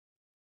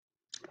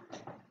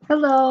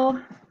Hello,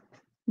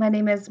 my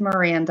name is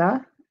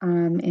Miranda,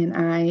 and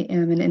I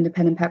am an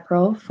independent pet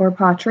pro for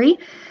Pottery.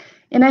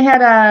 And I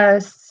had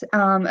a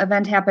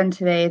event happen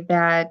today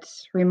that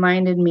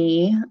reminded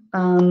me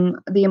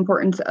the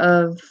importance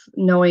of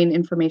knowing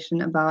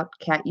information about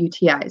cat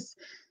UTIs.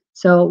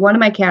 So one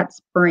of my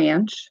cats,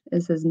 Branch,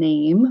 is his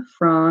name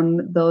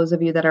from those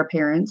of you that are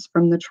parents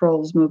from the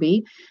Trolls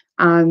movie.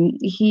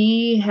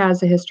 He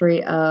has a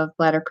history of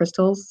bladder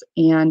crystals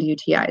and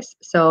UTIs.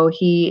 So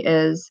he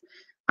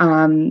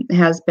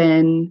has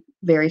been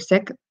very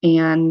sick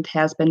and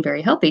has been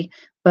very healthy,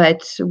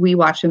 but we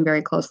watch him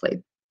very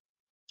closely.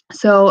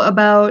 So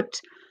about,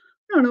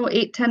 I don't know,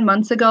 8, 10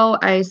 months ago,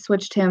 I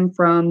switched him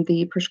from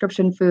the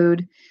prescription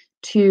food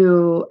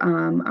to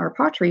our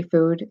pottery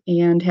food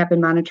and have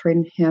been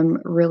monitoring him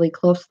really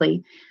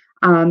closely.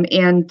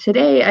 And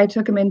today I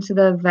took him into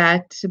the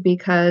vet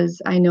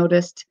because I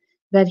noticed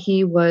that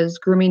he was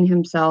grooming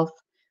himself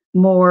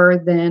more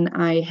than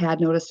I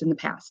had noticed in the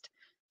past.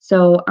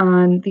 So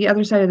on the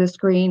other side of the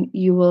screen,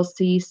 you will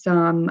see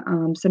some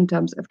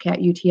symptoms of cat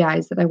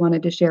UTIs that I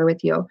wanted to share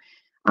with you.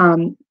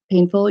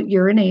 Painful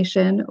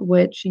urination,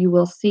 which you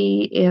will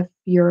see if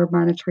you're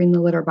monitoring the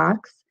litter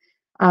box.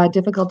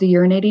 Difficulty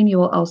urinating, you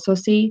will also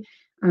see.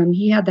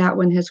 He had that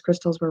when his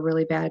crystals were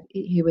really bad.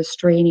 He was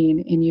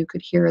straining and you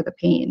could hear the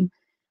pain.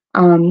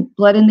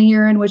 Blood in the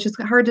urine, which is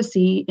hard to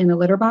see in a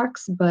litter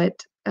box, but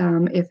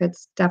if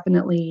it's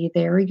definitely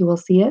there, you will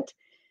see it.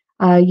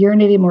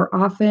 Urinating more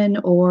often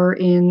or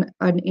in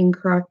an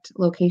incorrect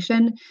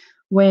location.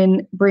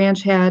 When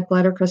Branch had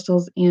bladder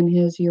crystals and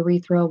his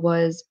urethra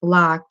was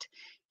blocked,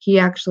 he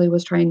actually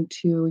was trying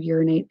to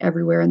urinate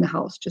everywhere in the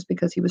house just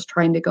because he was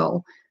trying to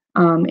go,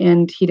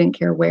 and he didn't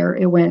care where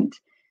it went.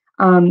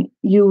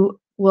 You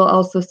will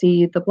also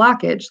see the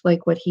blockage,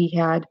 like what he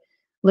had,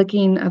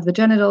 licking of the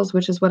genitals,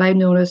 which is what I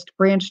noticed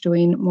Branch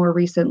doing more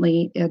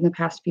recently in the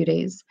past few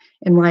days,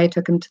 and why I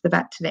took him to the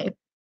vet today.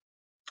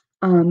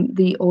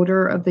 The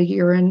odor of the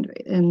urine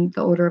and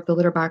the odor of the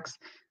litter box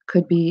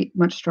could be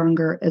much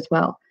stronger as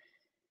well.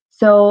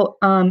 So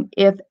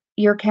if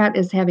your cat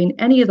is having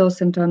any of those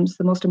symptoms,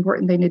 the most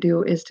important thing to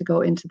do is to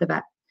go into the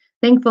vet.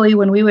 Thankfully,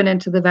 when we went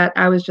into the vet,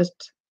 I was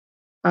just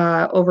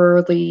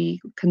overly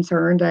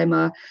concerned. I'm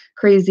a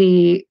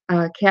crazy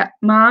cat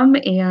mom,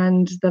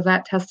 and the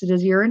vet tested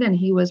his urine and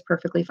he was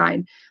perfectly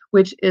fine,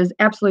 which is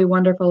absolutely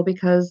wonderful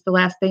because the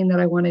last thing that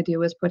I want to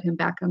do is put him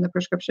back on the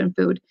prescription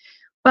food.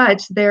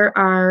 But there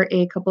are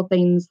a couple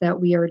things that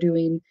we are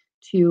doing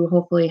to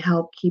hopefully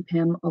help keep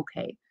him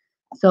okay.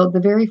 So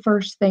the very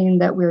first thing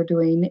that we're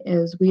doing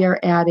is we are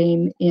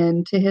adding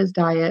into his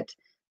diet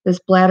this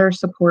Bladder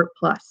Support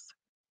Plus.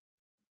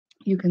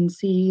 You can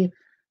see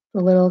the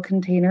little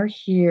container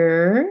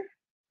here,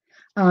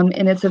 and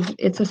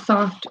it's a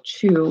soft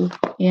chew,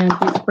 and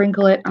we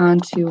sprinkle it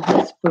onto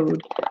his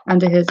food,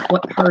 onto his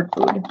hard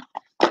food.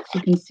 So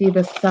you can see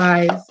the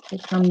size.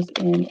 It comes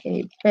in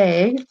a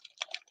bag,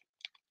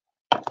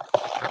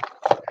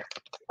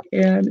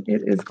 and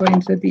it is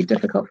going to be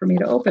difficult for me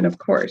to open, of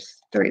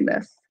course, during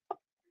this.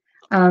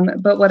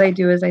 But what I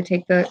do is I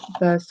take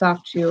the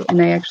soft chew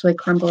and I actually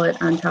crumble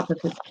it on top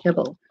of his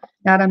kibble,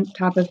 not on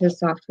top of his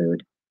soft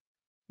food,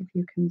 if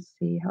you can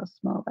see how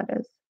small that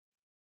is.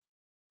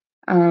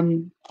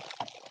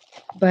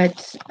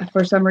 But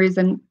for some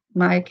reason,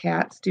 my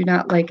cats do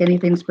not like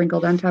anything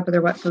sprinkled on top of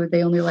their wet food.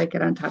 They only like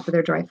it on top of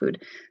their dry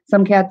food.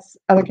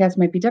 Other cats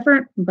might be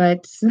different,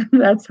 but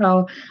that's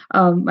how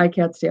my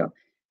cats do.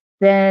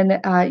 Then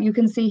you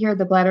can see here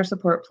the Bladder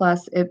Support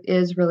Plus. It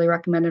is really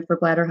recommended for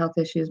bladder health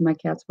issues. My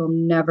cats will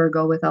never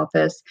go without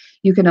this.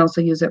 You can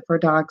also use it for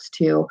dogs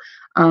too.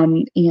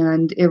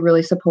 And it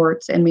really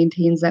supports and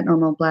maintains that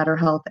normal bladder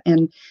health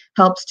and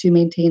helps to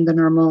maintain the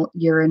normal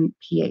urine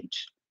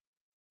pH.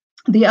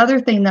 The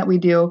other thing that we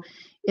do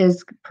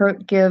is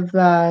give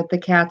the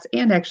cats,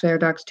 and actually our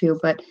dogs too,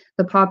 but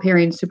the paw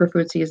pairing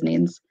superfood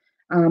seasonings.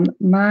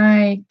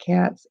 My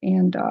cats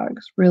and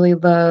dogs really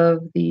love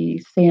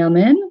the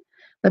salmon,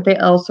 but they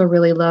also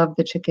really love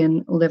the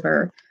chicken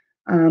liver.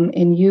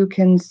 And you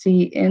can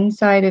see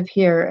inside of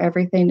here,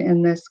 everything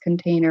in this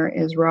container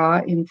is raw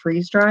and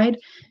freeze-dried.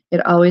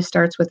 It always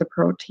starts with a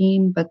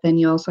protein, but then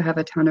you also have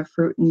a ton of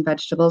fruit and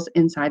vegetables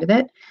inside of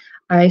it.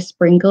 I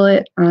sprinkle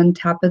it on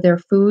top of their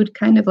food,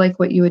 kind of like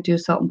what you would do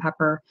salt and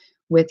pepper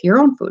with your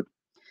own food.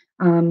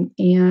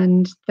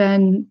 And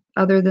then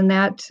other than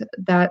that,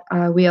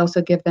 we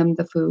also give them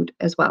the food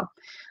as well.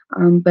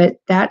 But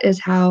that is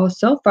how,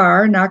 so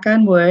far, knock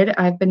on wood,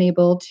 I've been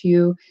able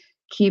to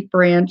keep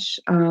Branch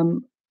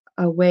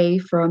away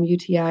from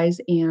UTIs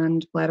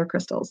and bladder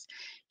crystals.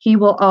 He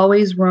will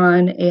always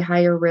run a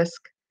higher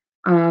risk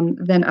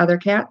than other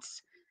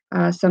cats.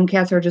 Some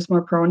cats are just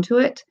more prone to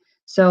it.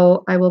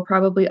 So I will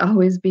probably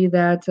always be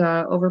that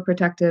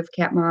overprotective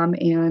cat mom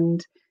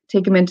and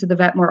take him into the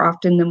vet more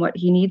often than what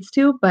he needs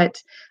to, but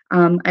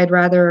I'd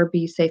rather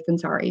be safe than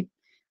sorry.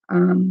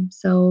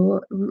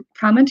 So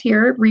comment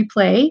here,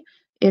 replay,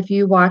 if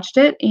you watched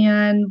it,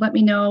 and let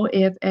me know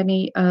if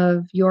any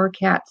of your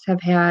cats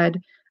have had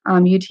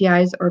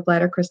UTIs or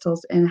bladder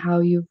crystals and how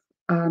you've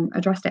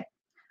addressed it.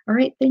 All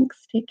right,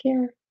 thanks. Take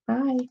care.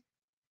 Bye.